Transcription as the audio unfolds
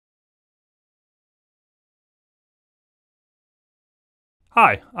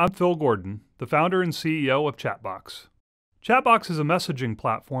Hi, I'm Phil Gordon, the founder and CEO of Chatbox. Chatbox is a messaging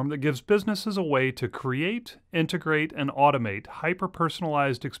platform that gives businesses a way to create, integrate, and automate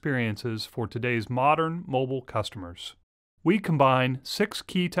hyper-personalized experiences for today's modern mobile customers. We combine 6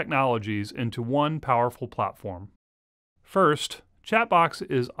 key technologies into one powerful platform. First, Chatbox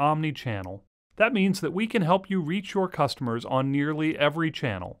is omni-channel. That means that we can help you reach your customers on nearly every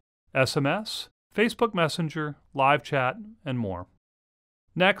channel: SMS, Facebook Messenger, live chat, and more.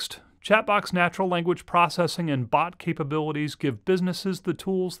 Next, Chatbox natural language processing and bot capabilities give businesses the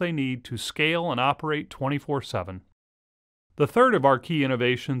tools they need to scale and operate 24/7. The third of our key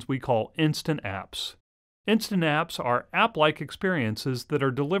innovations we call instant apps. Instant apps are app-like experiences that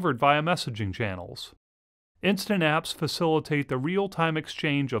are delivered via messaging channels. Instant apps facilitate the real-time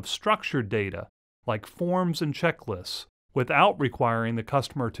exchange of structured data, like forms and checklists, without requiring the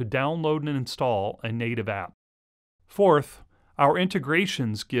customer to download and install a native app. Fourth, our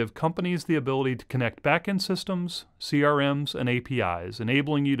integrations give companies the ability to connect backend systems, CRMs, and APIs,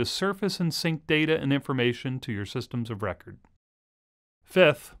 enabling you to surface and sync data and information to your systems of record.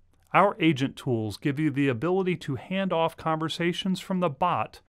 Fifth, our agent tools give you the ability to hand off conversations from the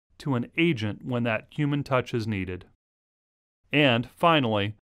bot to an agent when that human touch is needed. And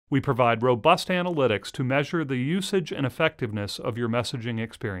finally, we provide robust analytics to measure the usage and effectiveness of your messaging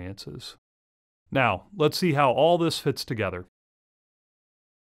experiences. Now, let's see how all this fits together.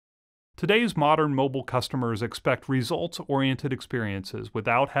 Today's modern mobile customers expect results-oriented experiences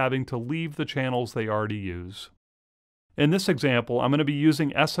without having to leave the channels they already use. In this example, I'm going to be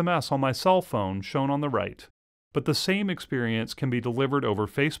using SMS on my cell phone, shown on the right, but the same experience can be delivered over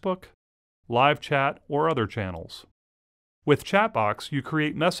Facebook, live chat, or other channels. With Chatbox, you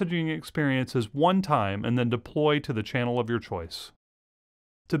create messaging experiences one time and then deploy to the channel of your choice.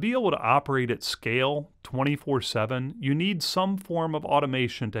 To be able to operate at scale 24/7, you need some form of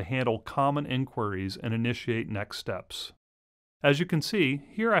automation to handle common inquiries and initiate next steps. As you can see,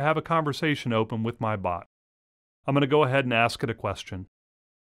 here I have a conversation open with my bot. I'm going to go ahead and ask it a question.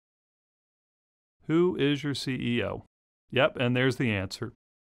 Who is your CEO? Yep, and there's the answer.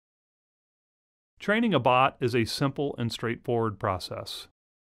 Training a bot is a simple and straightforward process.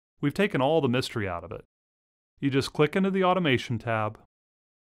 We've taken all the mystery out of it. You just click into the Automation tab,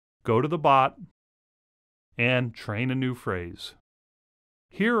 go to the bot, and train a new phrase.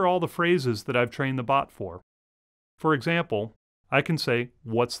 Here are all the phrases that I've trained the bot for. For example, I can say,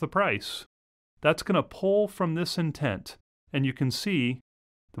 "What's the price?" That's going to pull from this intent, and you can see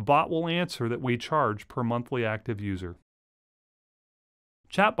the bot will answer that we charge per monthly active user.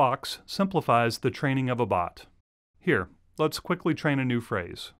 Chatbox simplifies the training of a bot. Here, let's quickly train a new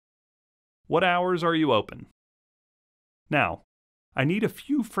phrase. What hours are you open? Now, I need a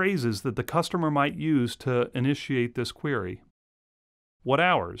few phrases that the customer might use to initiate this query. What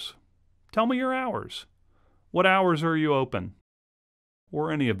hours? Tell me your hours. What hours are you open? Or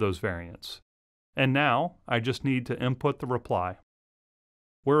any of those variants. And now, I just need to input the reply.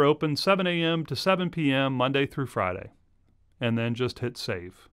 We're open 7 a.m. to 7 p.m. Monday through Friday. And then just hit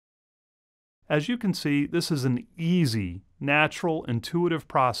save. As you can see, this is an easy, natural, intuitive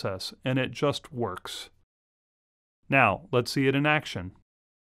process, and it just works. Now, let's see it in action.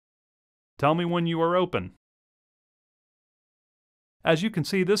 Tell me when you are open. As you can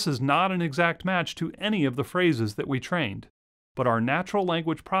see, this is not an exact match to any of the phrases that we trained, but our natural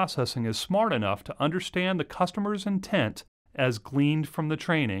language processing is smart enough to understand the customer's intent as gleaned from the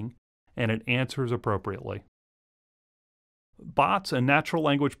training, and it answers appropriately. Bots and natural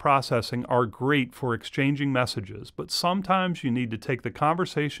language processing are great for exchanging messages, but sometimes you need to take the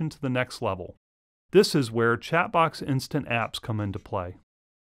conversation to the next level. This is where Chatbox Instant Apps come into play.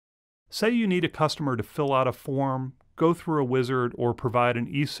 Say you need a customer to fill out a form, go through a wizard, or provide an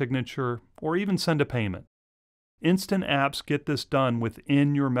e-signature, or even send a payment. Instant Apps get this done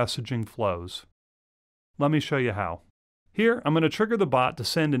within your messaging flows. Let me show you how. Here, I'm going to trigger the bot to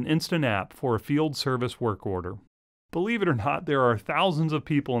send an instant app for a field service work order. Believe it or not, there are thousands of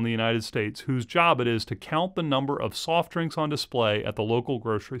people in the United States whose job it is to count the number of soft drinks on display at the local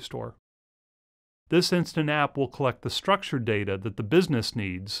grocery store. This instant app will collect the structured data that the business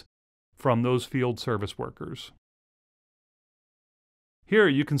needs from those field service workers. Here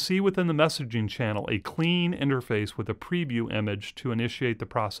you can see within the messaging channel a clean interface with a preview image to initiate the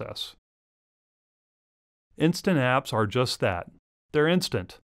process. Instant apps are just that. They're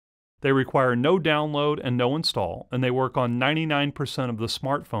instant. They require no download and no install, and they work on 99% of the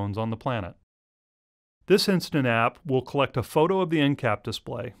smartphones on the planet. This instant app will collect a photo of the end cap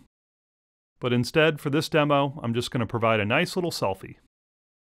display. But instead, for this demo, I'm just going to provide a nice little selfie.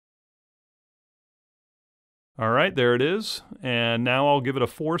 All right, there it is. And now I'll give it a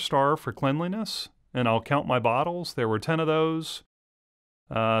 4-star for cleanliness, and I'll count my bottles. There were 10 of those,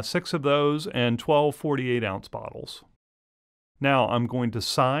 6 of those, and 12 48-ounce bottles. Now I'm going to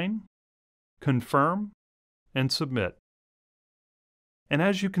sign, confirm, and submit. And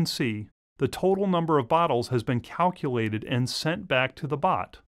as you can see, the total number of bottles has been calculated and sent back to the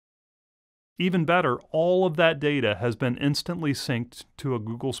bot. Even better, all of that data has been instantly synced to a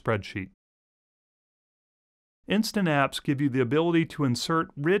Google spreadsheet. Instant apps give you the ability to insert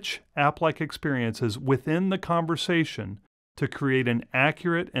rich app-like experiences within the conversation to create an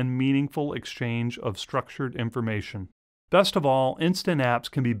accurate and meaningful exchange of structured information. Best of all, instant apps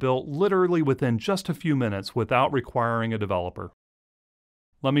can be built literally within just a few minutes without requiring a developer.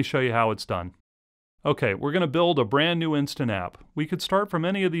 Let me show you how it's done. Okay, we're going to build a brand new instant app. We could start from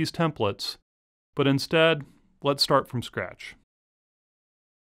any of these templates, but instead, let's start from scratch.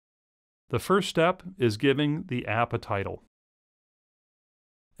 The first step is giving the app a title.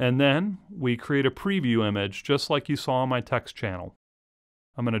 And then we create a preview image just like you saw on my text channel.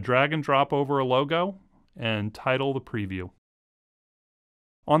 I'm going to drag and drop over a logo and title the preview.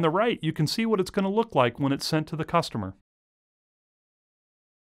 On the right, you can see what it's going to look like when it's sent to the customer.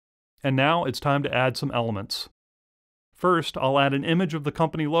 And now it's time to add some elements. First, I'll add an image of the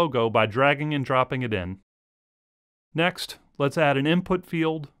company logo by dragging and dropping it in. Next, let's add an input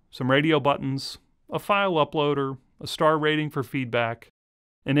field, some radio buttons, a file uploader, a star rating for feedback,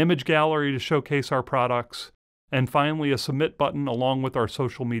 an image gallery to showcase our products, and finally a submit button along with our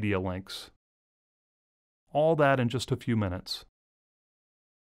social media links. All that in just a few minutes.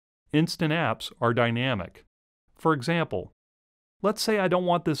 Instant apps are dynamic. For example, let's say I don't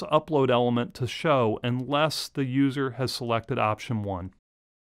want this upload element to show unless the user has selected option 1.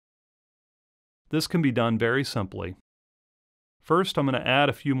 This can be done very simply. First, I'm going to add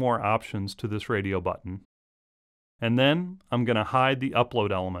a few more options to this radio button. And then I'm going to hide the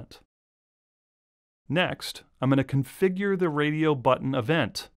upload element. Next, I'm going to configure the radio button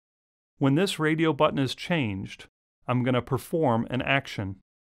event. When this radio button is changed, I'm going to perform an action.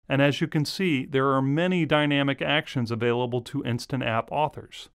 And as you can see, there are many dynamic actions available to Instant App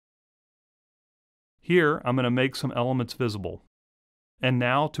authors. Here, I'm going to make some elements visible. And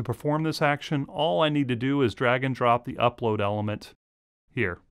now, to perform this action, all I need to do is drag and drop the upload element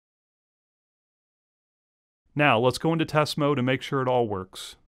here. Now, let's go into test mode and make sure it all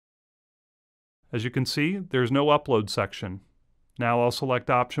works. As you can see, there's no upload section. Now I'll select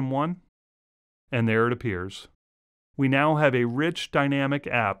option 1, and there it appears. We now have a rich, dynamic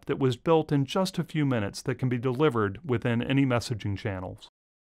app that was built in just a few minutes that can be delivered within any messaging channels.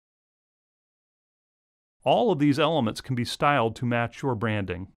 All of these elements can be styled to match your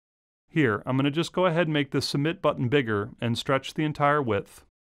branding. Here, I'm going to just go ahead and make the submit button bigger and stretch the entire width.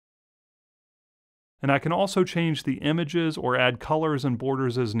 And I can also change the images or add colors and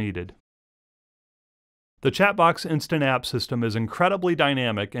borders as needed. The Chatbox Instant App system is incredibly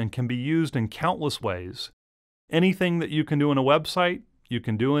dynamic and can be used in countless ways. Anything that you can do in a website, you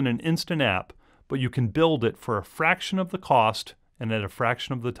can do in an instant app, but you can build it for a fraction of the cost and at a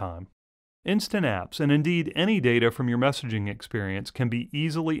fraction of the time. Instant apps, and indeed any data from your messaging experience, can be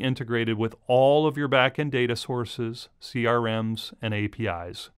easily integrated with all of your backend data sources, CRMs, and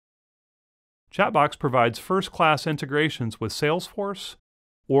APIs. Chatbox provides first-class integrations with Salesforce,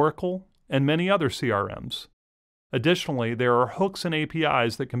 Oracle, and many other CRMs. Additionally, there are hooks and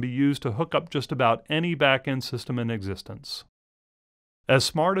APIs that can be used to hook up just about any backend system in existence. As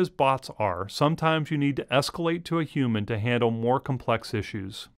smart as bots are, sometimes you need to escalate to a human to handle more complex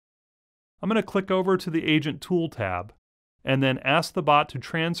issues. I'm going to click over to the Agent Tool tab, and then ask the bot to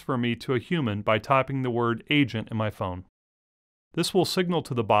transfer me to a human by typing the word agent in my phone. This will signal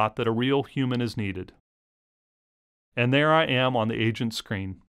to the bot that a real human is needed. And there I am on the agent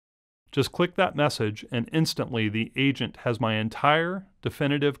screen. Just click that message, and instantly the agent has my entire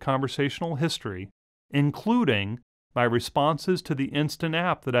definitive conversational history, including my responses to the instant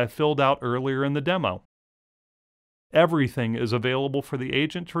app that I filled out earlier in the demo. Everything is available for the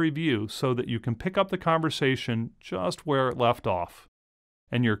agent to review so that you can pick up the conversation just where it left off,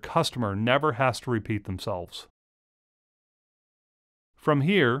 and your customer never has to repeat themselves. From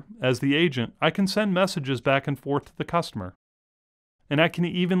here, as the agent, I can send messages back and forth to the customer. And I can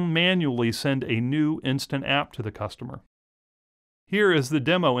even manually send a new instant app to the customer. Here is the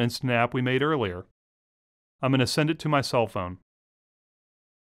demo instant app we made earlier. I'm going to send it to my cell phone.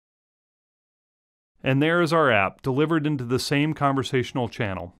 And there is our app, delivered into the same conversational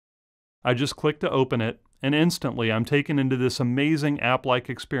channel. I just click to open it, and instantly I'm taken into this amazing app-like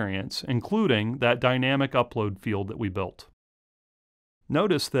experience, including that dynamic upload field that we built.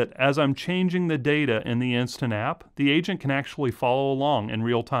 Notice that as I'm changing the data in the Instant app, the agent can actually follow along in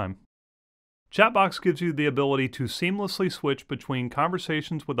real time. Chatbox gives you the ability to seamlessly switch between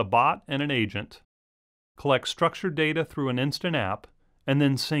conversations with a bot and an agent, collect structured data through an Instant app, and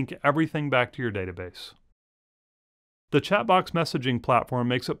then sync everything back to your database. The Chatbox messaging platform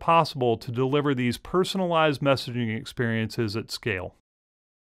makes it possible to deliver these personalized messaging experiences at scale.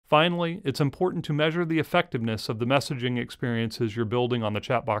 Finally, it's important to measure the effectiveness of the messaging experiences you're building on the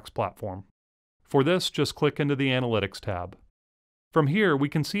Chatbox platform. For this, just click into the Analytics tab. From here, we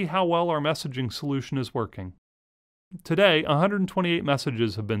can see how well our messaging solution is working. Today, 128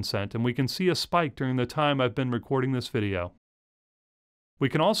 messages have been sent, and we can see a spike during the time I've been recording this video. We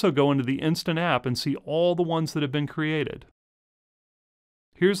can also go into the Instant app and see all the ones that have been created.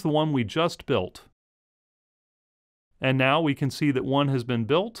 Here's the one we just built. And now we can see that one has been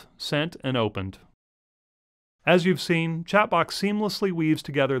built, sent, and opened. As you've seen, Chatbox seamlessly weaves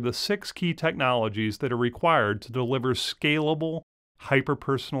together the 6 key technologies that are required to deliver scalable,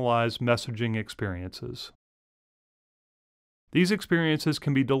 hyper-personalized messaging experiences. These experiences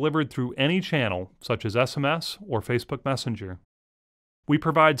can be delivered through any channel, such as SMS or Facebook Messenger. We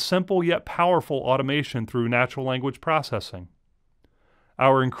provide simple yet powerful automation through natural language processing.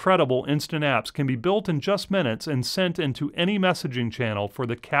 Our incredible instant apps can be built in just minutes and sent into any messaging channel for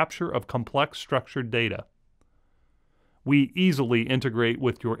the capture of complex structured data. We easily integrate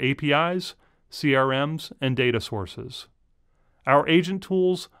with your APIs, CRMs, and data sources. Our agent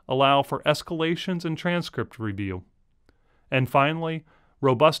tools allow for escalations and transcript review. And finally,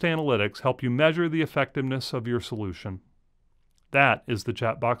 robust analytics help you measure the effectiveness of your solution. That is the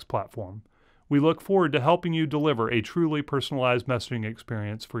Chatbox platform. We look forward to helping you deliver a truly personalized messaging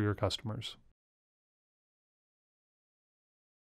experience for your customers.